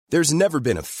There's never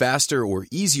been a faster or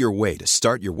easier way to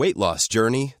start your weight loss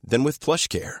journey than with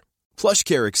PlushCare.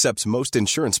 PlushCare accepts most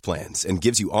insurance plans and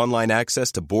gives you online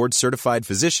access to board-certified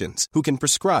physicians who can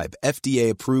prescribe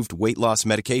FDA-approved weight loss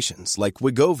medications like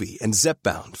Wegovy and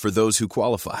Zepbound for those who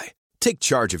qualify. Take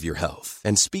charge of your health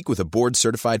and speak with a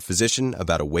board-certified physician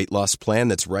about a weight loss plan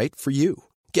that's right for you.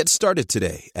 Get started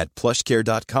today at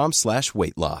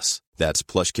plushcare.com/weight loss. That's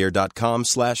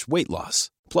plushcare.com/weight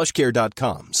loss.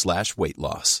 plushcare.com/weight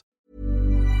loss.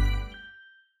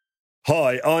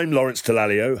 Hi, I'm Lawrence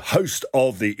Dallaglio, host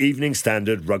of the Evening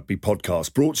Standard Rugby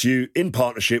Podcast, brought to you in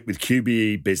partnership with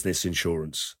QBE Business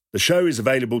Insurance. The show is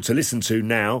available to listen to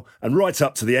now and right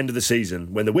up to the end of the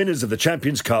season, when the winners of the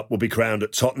Champions Cup will be crowned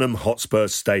at Tottenham Hotspur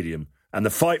Stadium, and the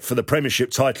fight for the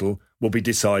Premiership title will be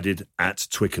decided at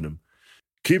Twickenham.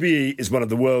 QBE is one of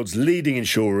the world's leading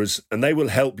insurers, and they will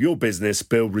help your business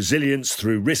build resilience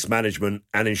through risk management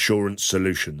and insurance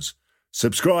solutions.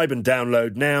 Subscribe and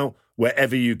download now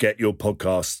wherever you get your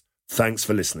podcasts. Thanks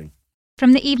for listening.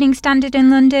 From the Evening Standard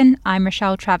in London, I'm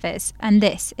Rochelle Travers, and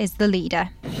this is The Leader.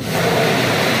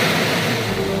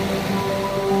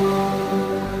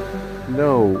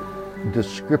 No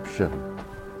description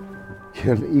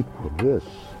can equal this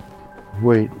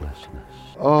weightlessness.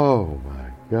 Oh my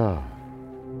God.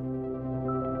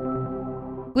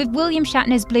 With William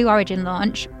Shatner's Blue Origin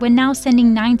launch, we're now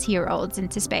sending 90-year-olds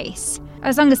into space.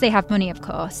 As long as they have money, of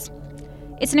course.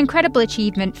 It's an incredible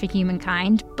achievement for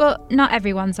humankind, but not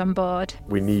everyone's on board.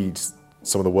 We need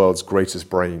some of the world's greatest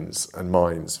brains and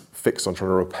minds fixed on trying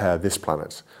to repair this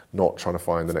planet, not trying to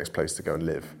find the next place to go and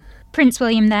live. Prince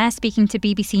William there, speaking to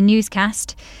BBC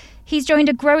Newscast. He's joined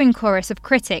a growing chorus of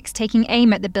critics taking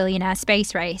aim at the billionaire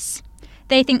space race.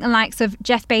 They think the likes of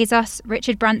Jeff Bezos,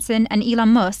 Richard Branson and Elon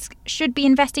Musk should be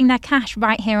investing their cash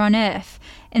right here on Earth,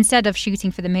 instead of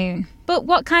shooting for the moon. But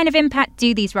what kind of impact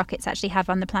do these rockets actually have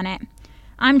on the planet?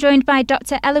 I'm joined by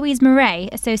Dr. Eloise Murray,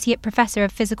 Associate Professor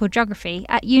of Physical Geography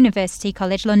at University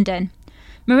College London.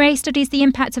 Murray studies the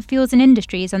impact of fuels and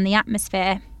industries on the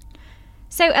atmosphere.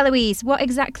 So Eloise, what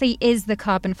exactly is the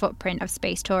carbon footprint of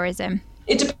space tourism?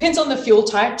 It depends on the fuel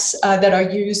types that are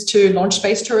used to launch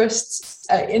space tourists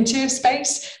into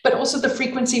space, but also the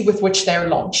frequency with which they're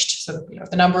launched. So,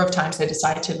 the number of times they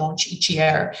decide to launch each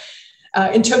year.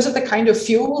 In terms of the kind of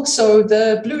fuel, so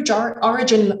the Blue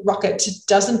Origin rocket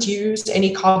doesn't use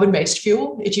any carbon-based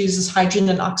fuel. It uses hydrogen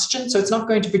and oxygen, so it's not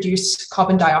going to produce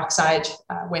carbon dioxide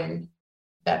when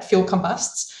that fuel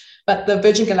combusts. But the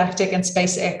Virgin Galactic and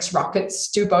SpaceX rockets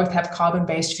do both have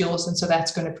carbon-based fuels, and so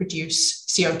that's going to produce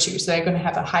CO2. So they're going to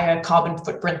have a higher carbon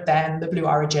footprint than the Blue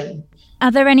Origin.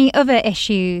 Are there any other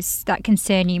issues that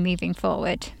concern you moving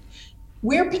forward?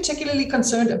 We're particularly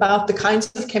concerned about the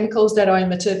kinds of chemicals that are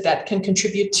emitted that can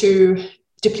contribute to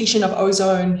depletion of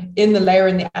ozone in the layer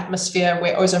in the atmosphere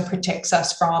where ozone protects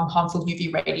us from harmful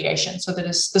UV radiation. So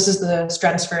this is the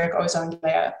stratospheric ozone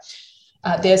layer.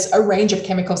 There's a range of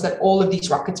chemicals that all of these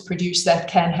rockets produce that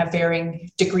can have varying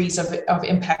degrees of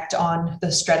impact on the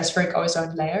stratospheric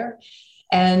ozone layer.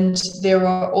 And there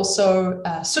are also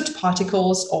soot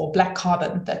particles or black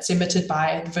carbon that's emitted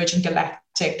by the Virgin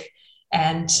Galactic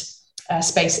and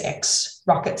SpaceX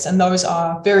rockets. And those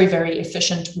are very, very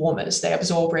efficient warmers. They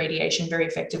absorb radiation very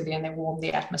effectively and they warm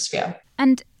the atmosphere.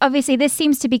 And obviously this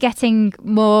seems to be getting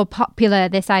more popular,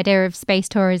 this idea of space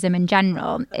tourism in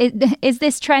general. Is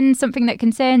this trend something that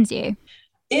concerns you?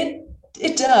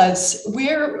 It does.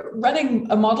 We're running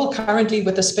a model currently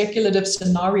with a speculative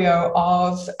scenario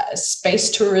of space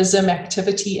tourism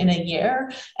activity in a year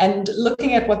and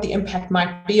looking at what the impact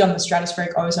might be on the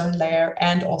stratospheric ozone layer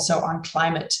and also on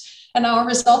climate. And our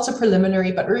results are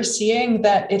preliminary, but we're seeing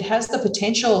that it has the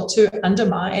potential to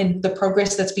undermine the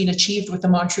progress that's been achieved with the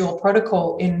Montreal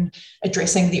Protocol in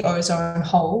addressing the ozone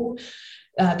hole.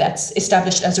 That's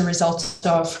established as a result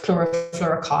of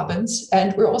chlorofluorocarbons.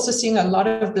 And we're also seeing a lot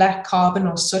of black carbon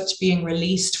or soot being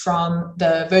released from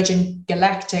the Virgin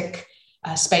Galactic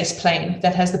space plane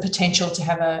that has the potential to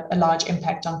have a large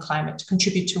impact on climate, to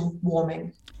contribute to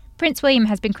warming. Prince William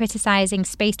has been criticising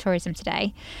space tourism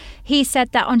today. He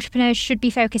said that entrepreneurs should be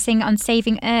focusing on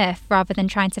saving Earth rather than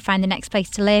trying to find the next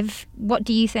place to live. What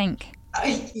do you think?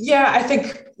 I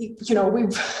think,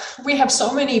 we have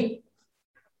so many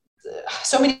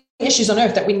issues on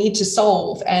Earth that we need to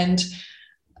solve, and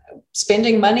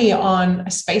spending money on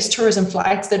space tourism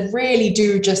flights that really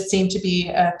do just seem to be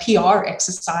a PR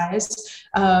exercise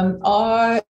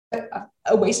are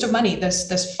a waste of money.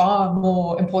 There's far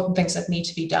more important things that need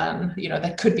to be done,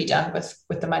 that could be done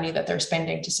with the money that they're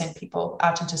spending to send people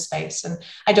out into space. And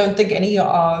I don't think any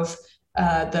of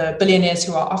the billionaires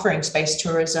who are offering space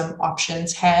tourism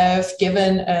options have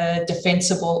given a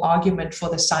defensible argument for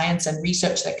the science and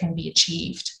research that can be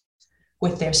achieved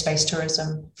with their space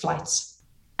tourism flights.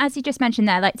 As you just mentioned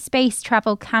there, like space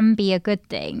travel can be a good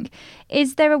thing.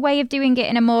 Is there a way of doing it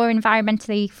in a more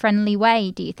environmentally friendly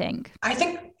way, do you think? I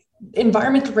think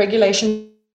environmental regulation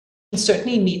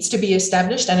certainly needs to be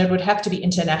established, and it would have to be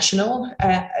international.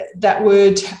 That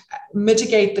would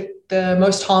mitigate the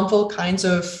most harmful kinds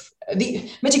of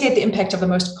mitigate the impact of the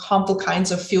most harmful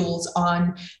kinds of fuels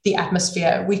on the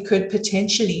atmosphere. We could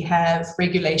potentially have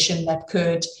regulation that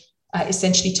could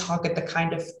essentially target the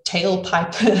kind of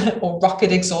tailpipe or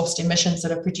rocket exhaust emissions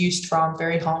that are produced from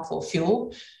very harmful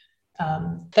fuel.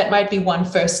 That might be one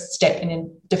first step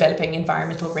in developing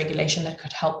environmental regulation that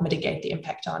could help mitigate the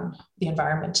impact on the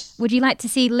environment. Would you like to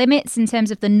see limits in terms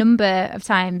of the number of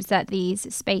times that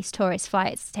these space tourist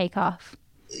flights take off?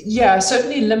 Yeah,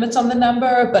 certainly limits on the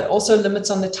number, but also limits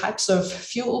on the types of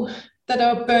fuel that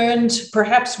are burned.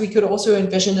 Perhaps we could also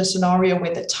envision a scenario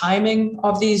where the timing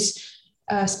of these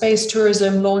space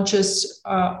tourism launches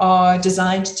are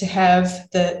designed to have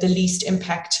the least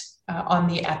impact on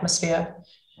the atmosphere.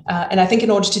 And I think in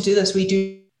order to do this, we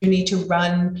do need to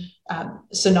run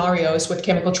scenarios with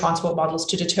chemical transport models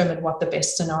to determine what the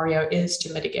best scenario is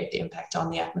to mitigate the impact on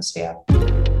the atmosphere.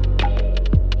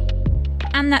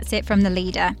 And that's it from The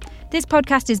Leader. This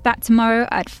podcast is back tomorrow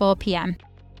at 4 p.m.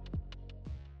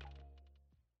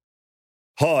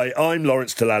 Hi, I'm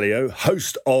Lawrence Dallaglio,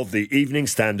 host of the Evening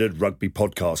Standard Rugby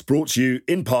Podcast, brought to you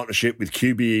in partnership with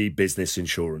QBE Business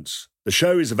Insurance. The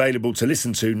show is available to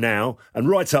listen to now and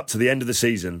right up to the end of the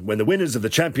season, when the winners of the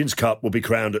Champions Cup will be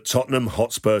crowned at Tottenham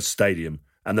Hotspur Stadium,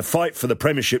 and the fight for the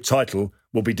Premiership title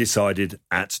will be decided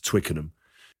at Twickenham.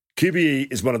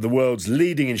 QBE is one of the world's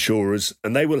leading insurers,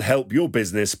 and they will help your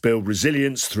business build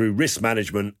resilience through risk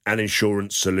management and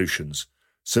insurance solutions.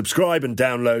 Subscribe and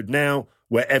download now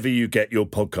wherever you get your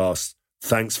podcasts.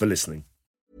 Thanks for listening.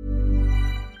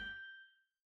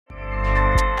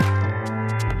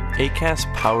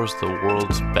 Acast powers the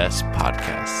world's best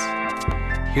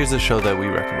podcasts. Here's a show that we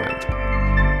recommend.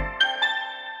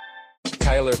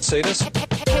 Kayla Tsinas.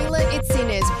 Kayla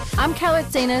Tsinas. I'm Kayla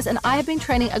Tsinas, and I have been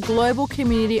training a global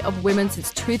community of women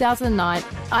since 2009.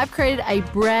 I've created a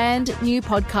brand new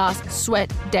podcast,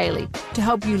 Sweat Daily, to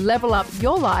help you level up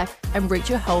your life and reach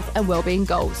your health and well-being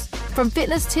goals. From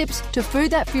fitness tips to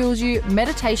food that fuels you,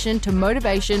 meditation to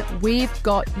motivation, we've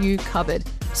got you covered.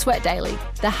 Sweat Daily,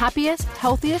 the happiest,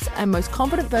 healthiest, and most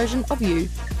confident version of you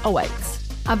awaits.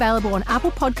 Available on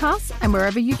Apple Podcasts and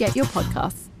wherever you get your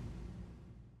podcasts.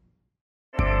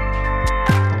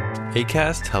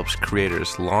 Acast helps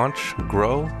creators launch,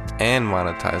 grow, and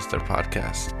monetize their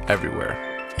podcasts everywhere.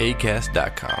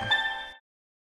 Acast.com.